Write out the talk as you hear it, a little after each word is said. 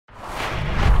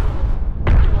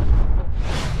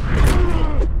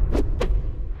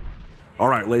All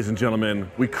right, ladies and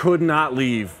gentlemen, we could not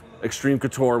leave Extreme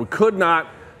Couture. We could not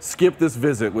skip this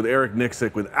visit with Eric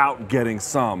Nicksick without getting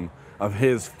some of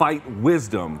his fight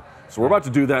wisdom. So we're about to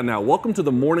do that now. Welcome to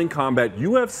the Morning Kombat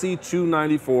UFC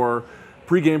 294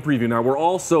 pregame preview. Now, we're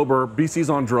all sober. BC's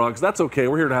on drugs. That's okay.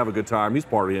 We're here to have a good time. He's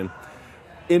partying.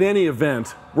 In any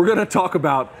event, we're going to talk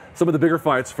about some of the bigger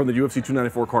fights from the UFC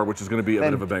 294 card, which is going to be a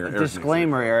bit of a banger.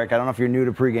 Disclaimer, Eric, I don't know if you're new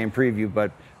to pregame preview,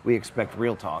 but we expect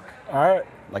real talk. All right.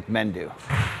 Like men do.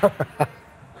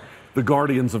 The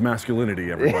guardians of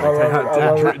masculinity,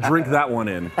 everybody. Drink that one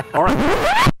in. All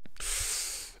right.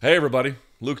 Hey, everybody.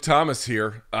 Luke Thomas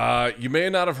here. You may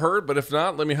not have heard, but if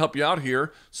not, let me help you out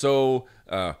here. So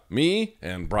me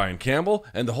and Brian Campbell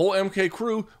and the whole MK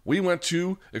crew, we went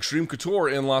to Extreme Couture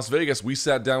in Las Vegas. We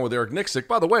sat down with Eric Nicksick.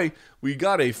 By the way, we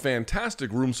got a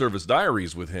fantastic room service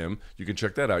diaries with him. You can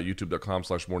check that out,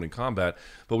 youtube.com/morningkombat.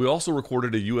 But we also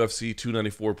recorded a UFC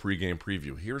 294 pregame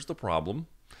preview. Here's the problem.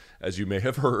 As you may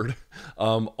have heard,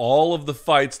 all of the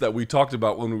fights that we talked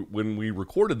about when we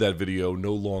recorded that video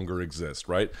no longer exist,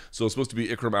 right? So it's supposed to be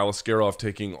Ikram Aliskerov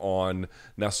taking on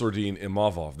Nassourdine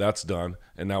Imavov. That's done.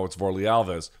 And now it's Varley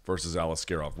Alves versus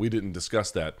Aliskerov. We didn't discuss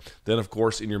that. Then, of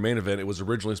course, in your main event, it was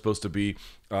originally supposed to be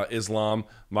Islam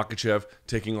Makhachev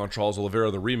taking on Charles Oliveira,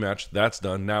 the rematch. That's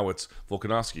done. Now it's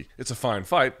Volkanovski. It's a fine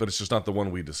fight, but it's just not the one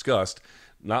we discussed.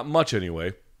 Not much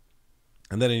anyway.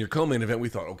 And then in your co-main event, we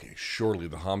thought, okay, surely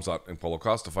the Khamzat and Paulo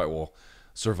Costa fight will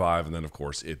survive. And then, of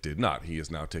course, it did not. He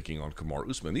is now taking on Kamaru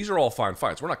Usman. These are all fine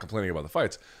fights. We're not complaining about the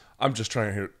fights. I'm just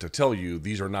trying to tell you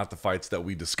these are not the fights that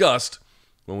we discussed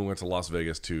when we went to Las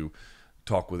Vegas to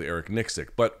talk with Eric Nicksick.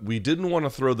 But we didn't want to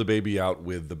throw the baby out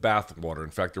with the bathwater.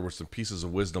 In fact, there were some pieces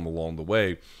of wisdom along the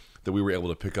way that we were able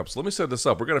to pick up. So let me set this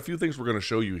up. We've got a few things we're going to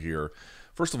show you here.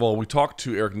 First of all, we talked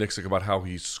to Eric Nicksick about how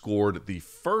he scored the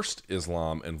first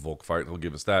Islam and Volk fight. He'll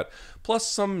give us that. Plus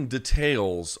some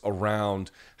details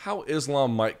around how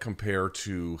Islam might compare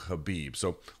to Khabib.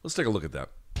 So let's take a look at that.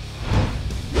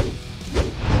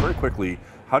 Very quickly,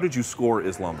 how did you score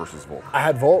Islam versus Volk? I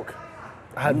had Volk.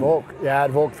 Yeah, I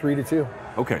had Volk 3-2.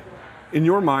 Okay. In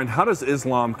your mind, how does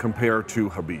Islam compare to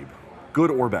Khabib?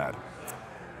 Good or bad?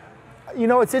 You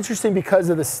know, it's interesting because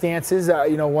of the stances.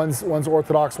 You know, one's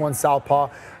orthodox, one's southpaw.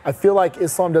 I feel like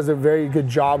Islam does a very good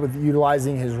job with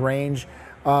utilizing his range.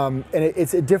 And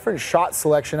it's a different shot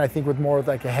selection, I think, with more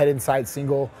like a head inside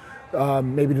single,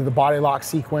 maybe to the body lock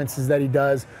sequences that he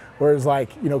does. Whereas,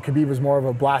 like, you know, Khabib was more of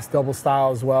a blast double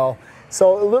style as well.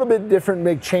 So a little bit different,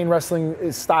 big chain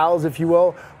wrestling styles, if you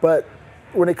will. But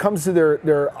when it comes to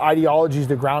their ideologies,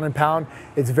 the ground and pound,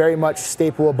 it's very much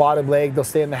staple a bottom leg. They'll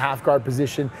stay in the half guard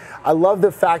position. I love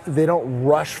the fact that they don't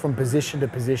rush from position to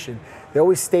position. They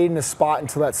always stayed in a spot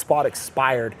until that spot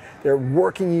expired. They're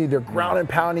working you, they're ground and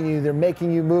pounding you, they're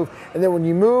making you move. And then when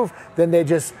you move, then they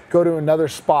just go to another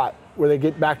spot where they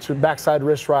get back to backside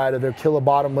wrist ride, or they kill a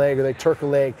bottom leg, or they turk a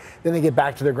leg, then they get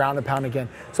back to their ground and pound again.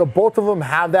 So both of them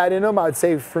have that in them. I would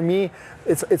say for me,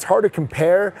 it's hard to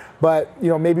compare, but you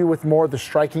know, maybe with more of the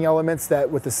striking elements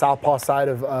that with the southpaw side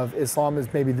of Islam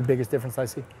is maybe the biggest difference I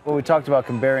see. Well, we talked about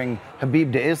comparing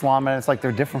Khabib to Islam, and it's like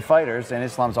they're different fighters, and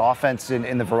Islam's offense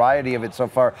in the variety of it so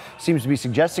far seems to be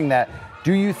suggesting that.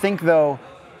 Do you think, though,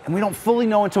 and we don't fully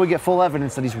know until we get full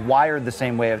evidence that he's wired the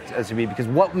same way as Khabib, because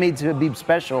what made Khabib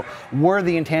special were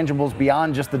the intangibles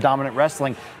beyond just the dominant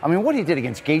wrestling. I mean, what he did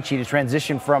against Gaethje to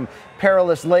transition from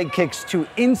perilous leg kicks to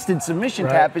instant submission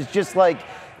tap is just like,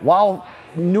 while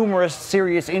numerous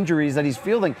serious injuries that he's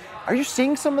fielding, are you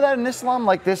seeing some of that in Islam?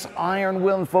 Like this iron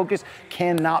will and focus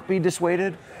cannot be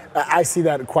dissuaded? I see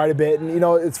that quite a bit. And, you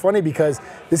know, it's funny because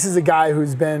this is a guy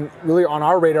who's been really on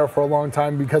our radar for a long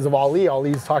time because of Ali.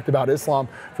 Ali's talked about Islam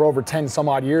for over 10 some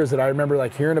odd years that I remember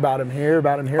like hearing about him.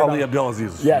 Ali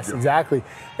Abdelaziz. Yes, exactly.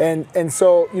 And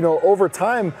so, you know, over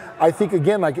time, I think,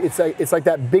 again, like it's like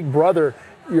that big brother,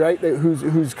 right,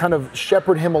 who's kind of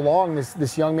shepherded him along,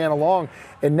 this young man along,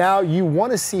 and now you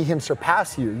want to see him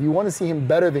surpass you. You want to see him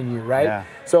better than you, right? Yeah.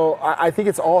 So I think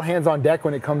it's all hands on deck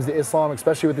when it comes to Islam,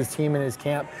 especially with his team and his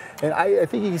camp, and I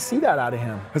think you can see that out of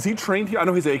him. Has he trained here? I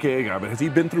know he's an AKA guy, but has he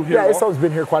been through here? Yeah, Islam's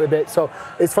been here quite a bit. So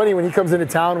it's funny when he comes into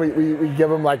town, we give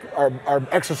him like our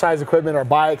exercise equipment, our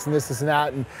bikes, and this and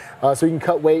that, and so he can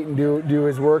cut weight and do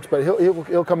his works. But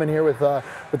he'll come in here with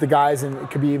the guys, and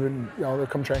Khabib, and you know, they'll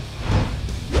come train.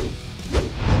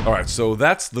 All right, so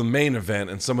that's the main event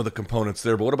and some of the components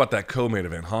there. But what about that co-main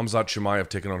event? Khamzat Chimaev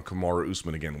taking on Kamaru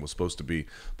Usman again. It was supposed to be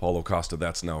Paulo Costa.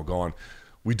 That's now gone.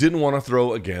 We didn't want to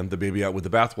throw, again, the baby out with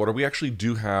the bathwater. We actually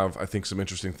do have, I think, some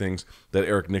interesting things that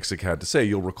Eric Nicksick had to say.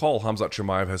 You'll recall Khamzat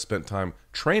Chimaev has spent time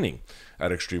training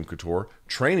at Extreme Couture,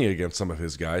 training against some of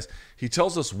his guys. He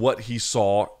tells us what he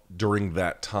saw during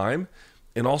that time.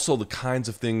 and also the kinds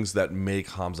of things that make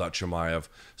Khamzat Chimaev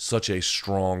such a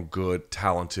strong, good,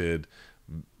 talented,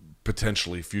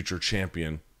 potentially future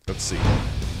champion? Let's see.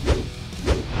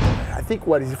 I think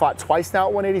he fought twice now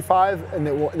at 185, and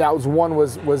that was one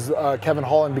was Kevin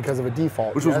Holland because of a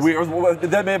default, which was weird.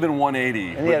 That may have been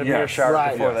 180. And he had a mirror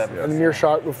shot before that. And a mirror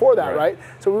shot before that, right?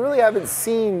 So we really haven't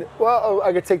seen. Well,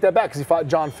 I could take that back because he fought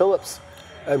John Phillips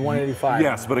at 185.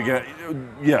 Yes, but again,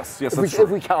 yes, if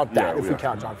we count that, if we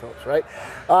count John Phillips, right?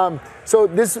 So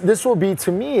this will be,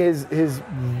 to me, his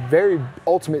very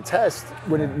ultimate test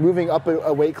when moving up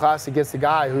a weight class against a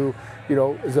guy who,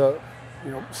 is a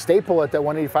staple at that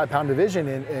 185-pound division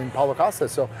in Paulo Costa.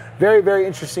 So very, very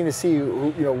interesting to see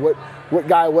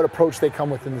what approach they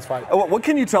come with in this fight. What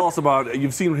can you tell us about?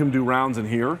 You've seen him do rounds in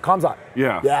here. Khamzat.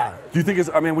 Yeah. Do you think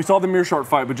we saw the Mearshart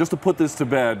fight, but just to put this to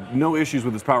bed, no issues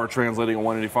with his power translating at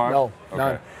 185?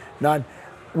 No, none.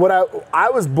 What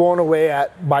I was blown away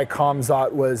at by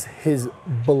Khamzat was his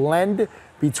blend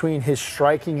between his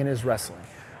striking and his wrestling.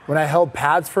 When I held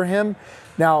pads for him,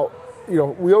 now,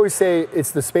 we always say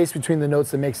it's the space between the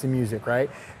notes that makes the music, right?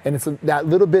 And it's that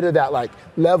little bit of that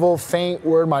level, faint,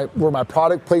 where my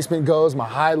product placement goes, my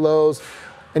high lows,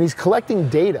 and he's collecting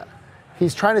data.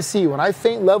 He's trying to see, when I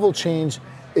faint level change,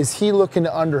 is he looking to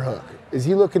underhook? Is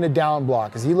he looking to down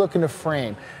block? Is he looking to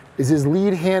frame? Is his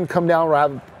lead hand come down where I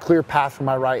have a clear path for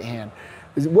my right hand?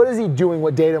 What is he doing?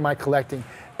 What data am I collecting?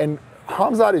 And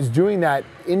Khamzat is doing that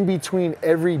in between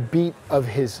every beat of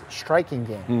his striking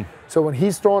game. So when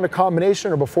he's throwing a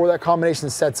combination or before that combination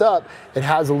sets up, it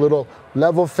has a little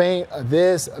level feint, a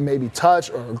maybe touch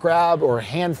or a grab or a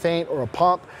hand feint or a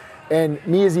pump. And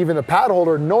me as even the pad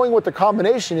holder, knowing what the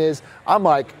combination is, I'm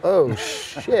like, oh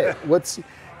shit,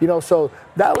 so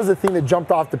that was the thing that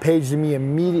jumped off the page to me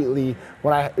immediately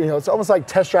when it's almost like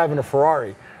test driving a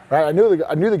Ferrari, right? I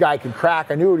knew the guy could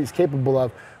crack, I knew what he's capable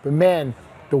of, but man,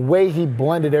 the way he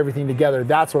blended everything together,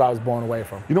 that's what I was blown away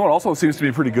from. You know what also seems to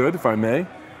be pretty good, if I may?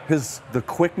 The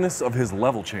quickness of his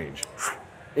level change.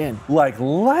 Like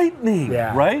lightning,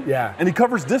 right? Yeah. And he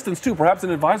covers distance too, perhaps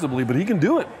inadvisably, but he can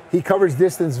do it. He covers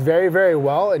distance very, very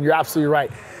well, and you're absolutely right.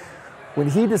 When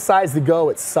he decides to go,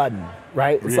 it's sudden,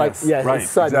 right? It's right, it's sudden.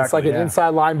 Exactly, it's like an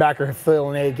inside linebacker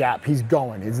filling a gap. He's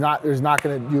going. There's not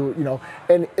going to do,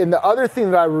 And the other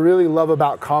thing that I really love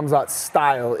about Khamzat's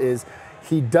style is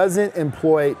he doesn't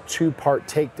employ two-part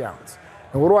takedowns.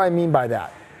 And what do I mean by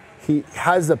that? He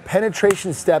has a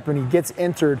penetration step and he gets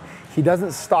entered, he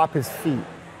doesn't stop his feet,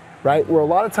 right? Where a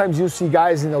lot of times you'll see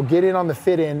guys and they'll get in on the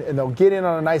fit in and they'll get in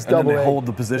on a nice double. And they hold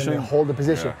the position.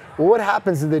 Yeah. Well, what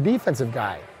happens to the defensive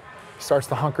guy? He starts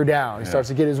to hunker down. He starts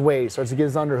to get his weight, starts to get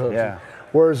his underhooks. Yeah.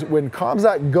 Whereas when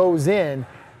Khamzat goes in,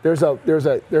 there's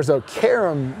a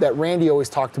carom that Randy always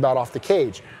talked about off the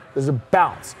cage. There's a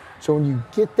bounce. So when you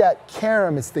get that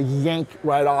carom, it's the yank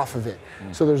right off of it.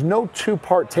 So there's no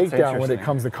two-part takedown when it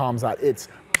comes to Khamzat. It's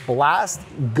blast,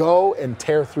 go, and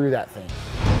tear through that thing.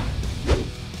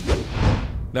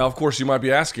 Now, of course, you might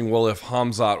be asking, well, if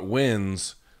Khamzat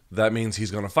wins, that means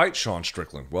he's going to fight Sean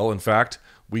Strickland. Well, in fact,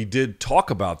 we did talk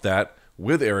about that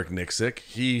with Eric Nicksick.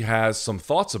 He has some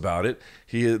thoughts about it.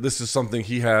 This is something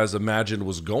he has imagined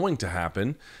was going to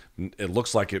happen. It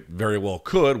looks like it very well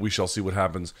could. We shall see what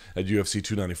happens at UFC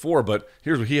 294. But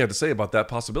here's what he had to say about that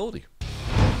possibility.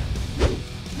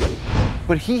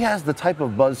 But he has the type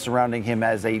of buzz surrounding him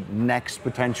as a next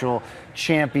potential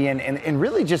champion and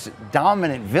really just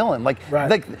dominant villain. Like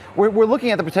we're looking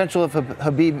at the potential of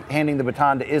Khabib handing the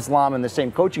baton to Islam in the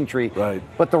same coaching tree. Right.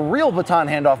 But the real baton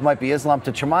handoff might be Islam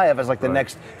to Chimaev as like the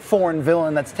next foreign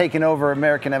villain that's taken over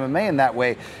American MMA in that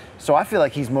way. So I feel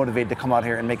like he's motivated to come out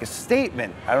here and make a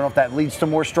statement. I don't know if that leads to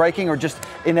more striking or just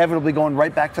inevitably going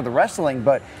right back to the wrestling,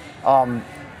 but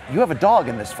you have a dog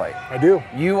in this fight. I do.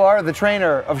 You are the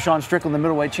trainer of Sean Strickland, the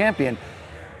middleweight champion.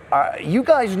 You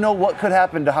guys know what could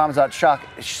happen to Khamzat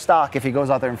stock if he goes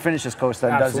out there and finishes Costa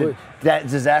and does it that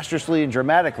disastrously and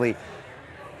dramatically.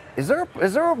 Is there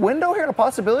a window here, a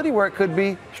possibility where it could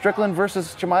be Strickland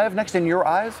versus Chimaev next in your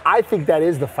eyes? I think that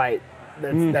is the fight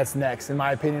that's next, in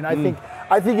my opinion. I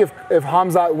think if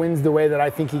Khamzat wins the way that I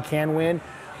think he can win,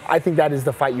 I think that is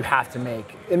the fight you have to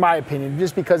make, in my opinion,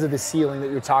 just because of the ceiling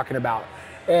that you're talking about.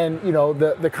 And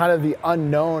the kind of the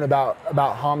unknown about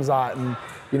Khamzat and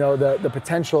the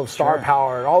potential of star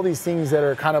power and all these things that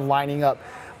are kind of lining up.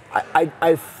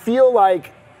 I feel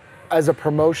like as a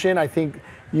promotion, I think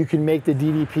you can make the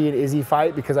DDP and Izzy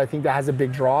fight because I think that has a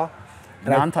big draw.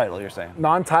 Non-title, you're saying?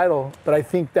 Non-title, but I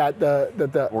think that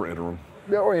or interim.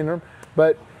 Yeah, or interim.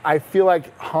 But I feel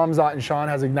like Khamzat and Sean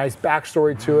has a nice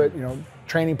backstory to it.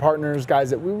 Training partners, guys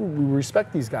that we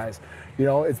respect these guys.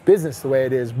 It's business the way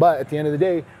it is. But at the end of the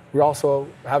day, we also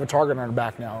have a target on our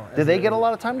back now. Did they get a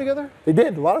lot of time together? They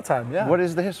did, a lot of time, yeah. What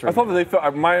is the history? I thought that they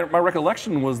felt, my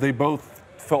recollection was they both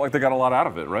felt like they got a lot out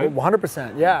of it, right?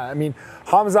 100%, yeah. I mean,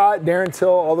 Khamzat, Darren Till,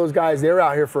 all those guys, they were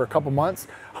out here for a couple months.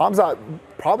 Khamzat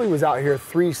probably was out here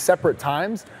 3 separate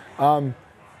times.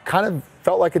 Kind of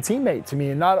felt like a teammate to me.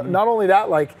 And not only that,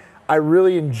 like, I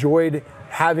really enjoyed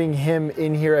having him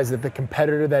in here as the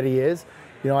competitor that he is.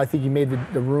 You know, I think he made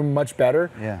the room much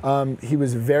better. Yeah. He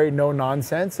was very no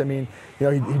nonsense. I mean, you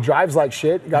know, he drives like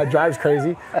shit. The guy drives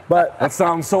crazy. But that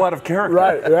sounds so out of character.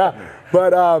 Right, yeah.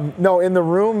 But no, in the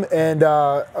room and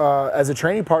as a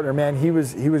training partner, man, he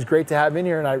was great to have in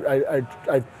here, and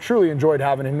I truly enjoyed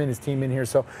having him and his team in here.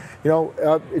 So, you know,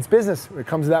 it's business. When it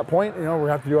comes to that point, you know, we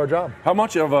have to do our job. How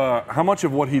much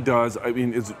of what he does? I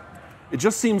mean, it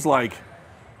just seems like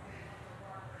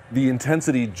the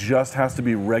intensity just has to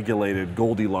be regulated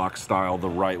Goldilocks style the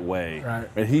right way. Right.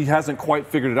 And he hasn't quite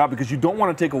figured it out because you don't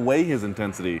want to take away his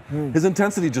intensity. His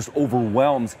intensity just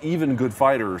overwhelms even good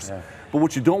fighters. Yeah. But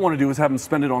what you don't want to do is have him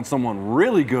spend it on someone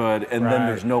really good and then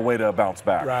there's no way to bounce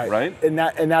back. Right? And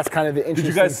that's kind of the interesting thing. Did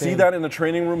you guys see that in the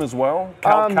training room as well?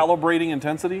 Calibrating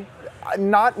intensity?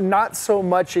 Not so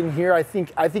much in here. I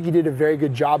think he did a very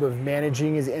good job of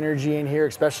managing his energy in here,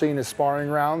 especially in his sparring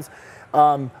rounds.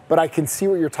 But I can see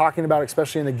what you're talking about,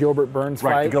 especially in the Gilbert Burns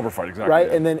fight. Right, the Gilbert fight, exactly. Right,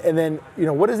 yeah. and then you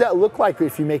know, what does that look like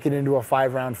if you make it into a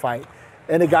 5-round fight,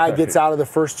 and a guy gets out of the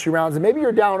first 2 rounds, and maybe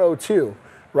you're down 0-2,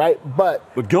 right?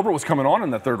 But Gilbert was coming on in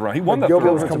that 3rd round. He won that Gilbert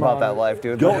 3rd was round. about that life,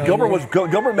 dude. Gilbert.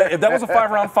 If that was a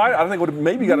 5-round fight, I think it would have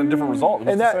maybe got a different result.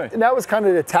 And that was kind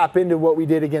of to tap into what we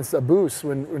did against Abus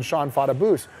when Sean fought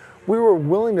Abus. We were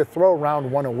willing to throw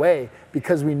round 1 away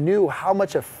because we knew how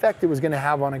much effect it was going to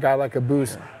have on a guy like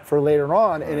Abus for later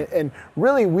on. And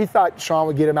really, we thought Sean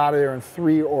would get him out of there in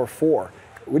 3 or 4.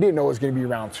 We didn't know it was going to be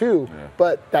round 2. Yeah.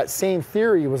 But that same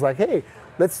theory was like, hey,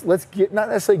 let's get, not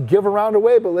necessarily give a round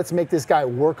away, but let's make this guy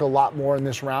work a lot more in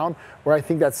this round. Where I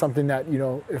think that's something that, you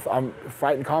know, if I'm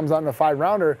fighting Khamzat in a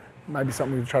 5-rounder, it might be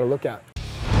something we try to look at.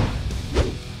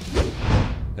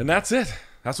 And that's it.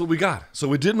 That's what we got. So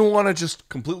we didn't want to just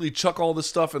completely chuck all this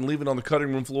stuff and leave it on the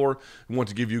cutting room floor. We want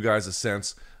to give you guys a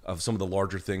sense of some of the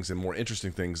larger things and more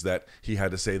interesting things that he had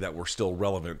to say that were still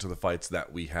relevant to the fights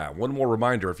that we have. One more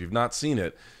reminder, if you've not seen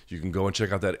it, you can go and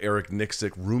check out that Eric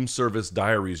Nicksick Room Service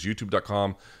Diaries,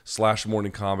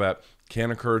 youtube.com/Morning Kombat.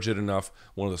 Can't encourage it enough.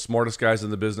 One of the smartest guys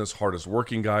in the business, hardest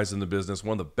working guys in the business,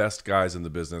 one of the best guys in the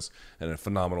business, and a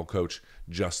phenomenal coach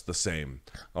just the same.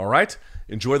 All right?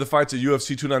 Enjoy the fights at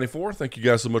UFC 294. Thank you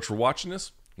guys so much for watching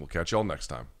this. We'll catch y'all next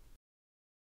time.